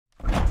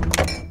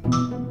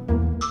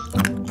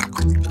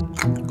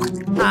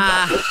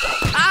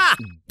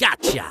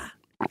Gotcha.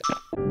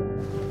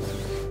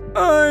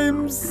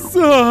 I'm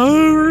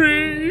sorry.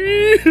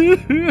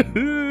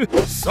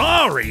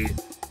 Sorry?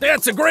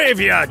 That's a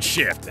graveyard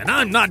shift, and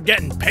I'm not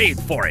getting paid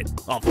for it.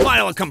 I'll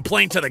file a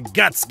complaint to the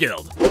Guts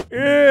Guild.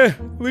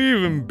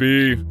 Leave him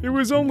be. It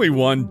was only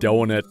one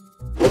donut.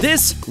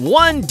 This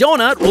one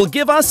donut will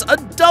give us a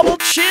double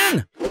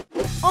chin.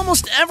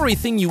 Almost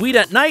everything you eat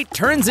at night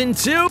turns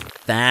into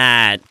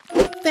fat.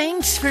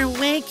 Thanks for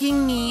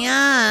waking me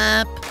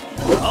up.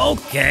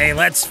 Okay,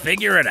 let's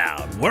figure it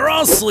out. We're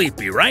all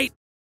sleepy, right?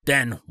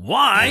 Then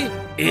why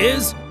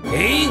is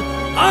he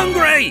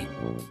hungry?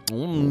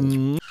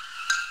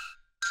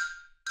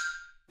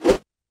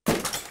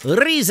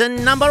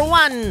 Reason number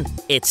 1,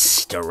 it's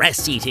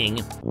stress eating.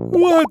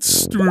 What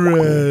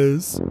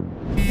stress?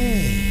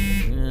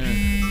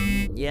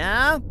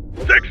 Yeah?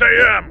 6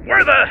 a.m.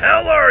 Where the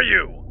hell are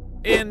you?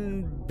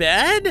 In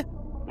bed?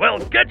 Well,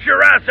 get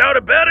your ass out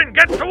of bed and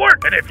get to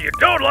work. And if you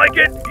don't like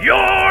it,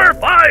 you're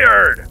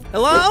fired.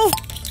 Hello?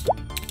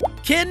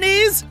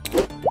 Kidneys?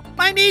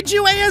 I need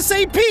you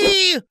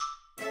ASAP!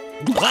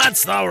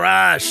 What's the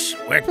rush?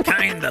 We're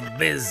kinda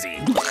busy.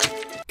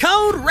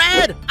 Code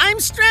red! I'm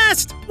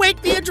stressed!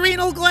 Wake the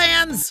adrenal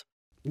glands!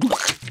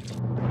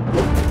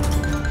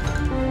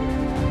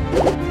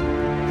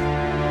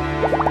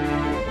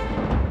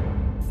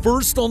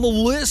 First on the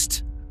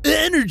list,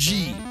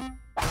 energy.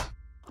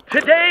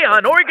 Today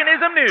on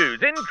Organism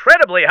News,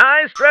 incredibly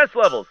high stress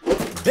levels.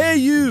 Hey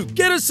you,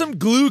 get us some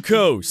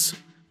glucose.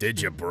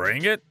 Did you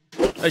bring it?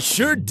 I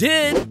sure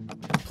did.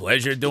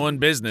 Pleasure doing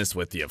business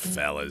with you,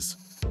 fellas.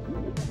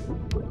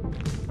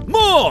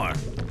 More!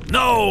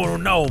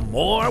 No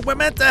more. We're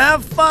meant to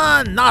have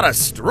fun, not a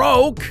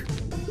stroke.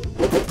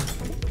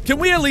 Can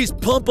we at least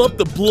pump up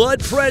the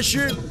blood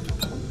pressure?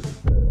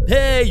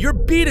 Hey, your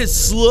beat is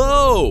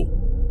slow.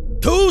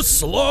 Too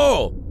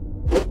slow.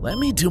 Let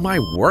me do my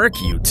work,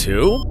 you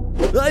two.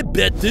 I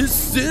bet this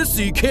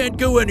sissy can't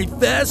go any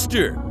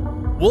faster.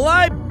 Well,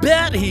 I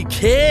bet he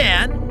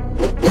can.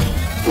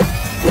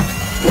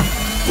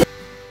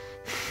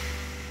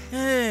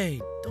 Hey,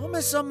 don't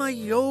mess up my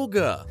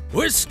yoga.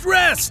 We're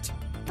stressed.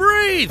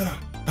 Breathe.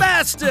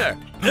 Faster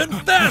and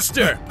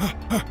faster.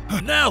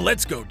 Now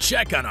let's go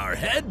check on our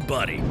head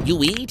buddy.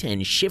 You eat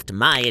and shift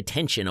my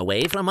attention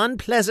away from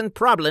unpleasant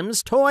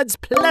problems towards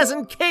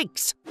pleasant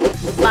cakes.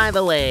 By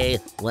the way,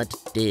 what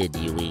did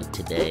you eat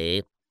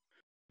today?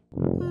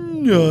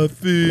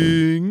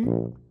 Nothing.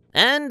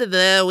 And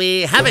there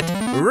we have it.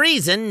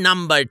 Reason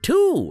number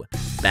 2.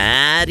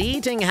 Bad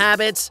eating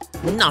habits.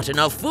 Not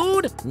enough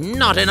food,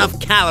 not enough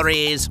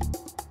calories.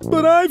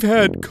 But I've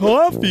had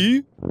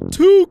coffee.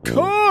 2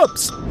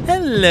 cups.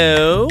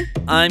 Hello,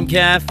 I'm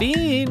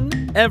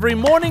Caffeine. Every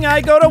morning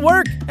I go to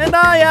work, and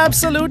I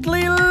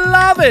absolutely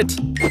love it.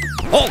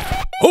 Oh,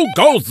 who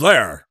goes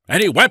there?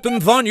 Any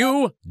weapons on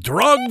you?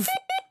 Drugs?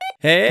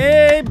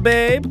 Hey,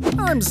 babe,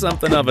 I'm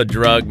something of a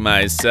drug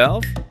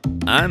myself.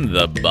 I'm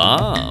the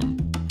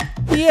bomb.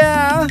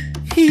 Yeah,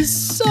 he's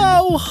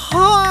so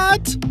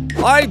hot.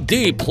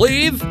 ID,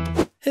 please.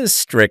 His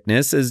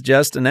strictness is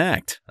just an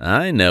act.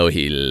 I know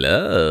he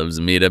loves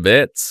me to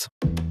bits.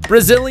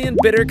 Brazilian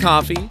bitter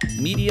coffee,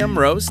 medium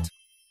roast.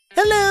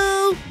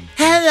 Hello.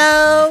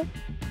 Hello.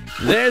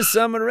 There's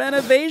some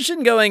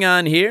renovation going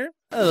on here.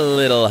 A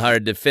little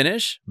hard to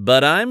finish,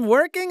 but I'm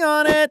working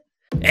on it.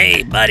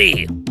 Hey,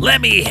 buddy,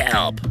 let me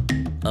help.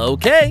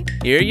 Okay,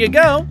 here you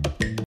go.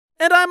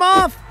 And I'm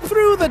off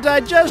through the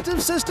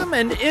digestive system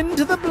and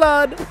into the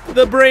blood.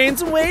 The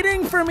brain's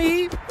waiting for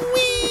me.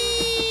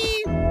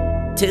 Whee!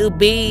 To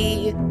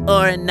be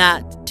or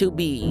not to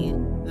be?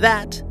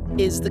 That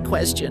is the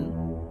question.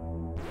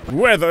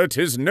 Whether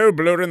 'tis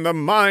nobler in the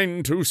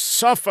mind to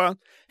suffer.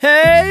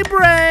 Hey,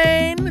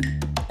 brain!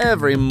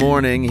 Every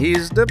morning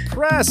he's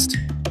depressed.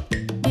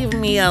 Leave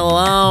me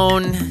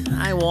alone.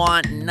 I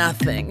want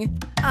nothing.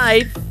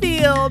 I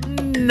feel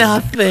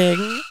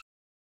nothing.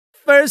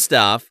 First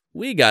off,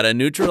 we gotta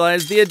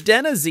neutralize the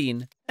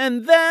adenosine,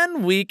 and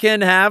then we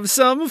can have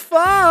some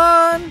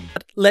fun.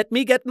 Let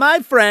me get my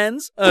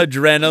friends,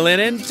 adrenaline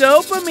and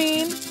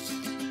dopamine.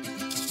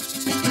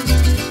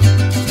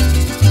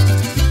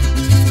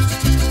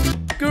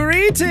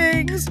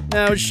 Greetings!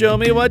 Now show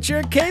me what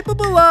you're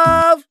capable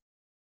of.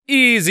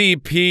 Easy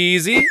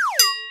peasy.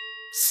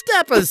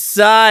 Step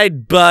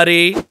aside,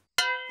 buddy.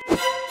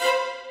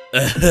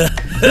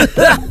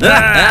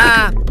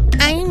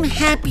 I'm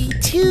happy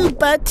too,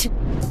 but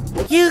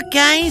you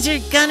guys are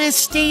gonna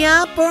stay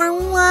up or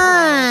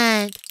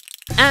what?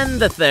 And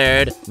the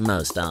third,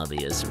 most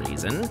obvious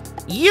reason,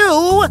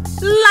 you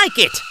like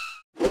it.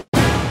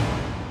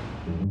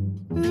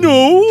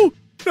 No,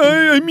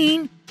 I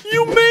mean,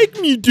 you make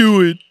me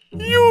do it.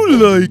 You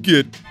like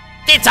it.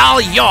 It's all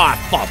your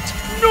fault.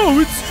 No,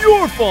 it's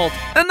your fault.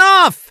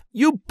 Enough!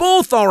 You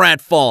both are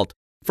at fault.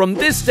 From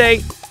this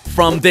day,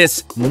 from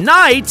this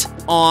night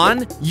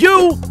on,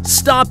 you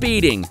stop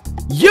eating.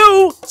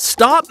 You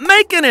stop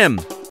making him.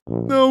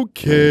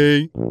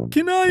 Okay,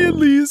 can I at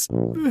least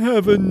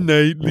have a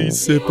nightly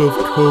sip of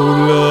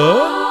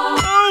cola?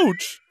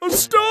 Ouch! A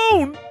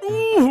stone!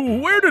 Ooh,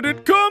 where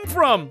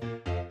from?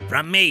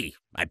 From me.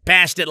 I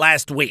passed it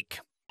last week.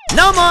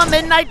 No more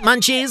midnight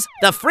munchies.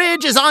 The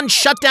fridge is on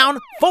shutdown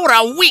for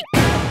a week.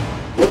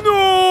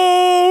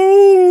 No!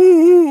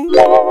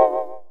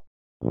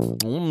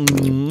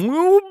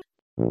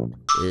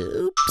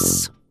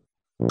 Oops.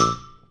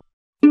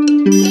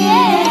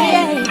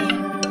 Yay!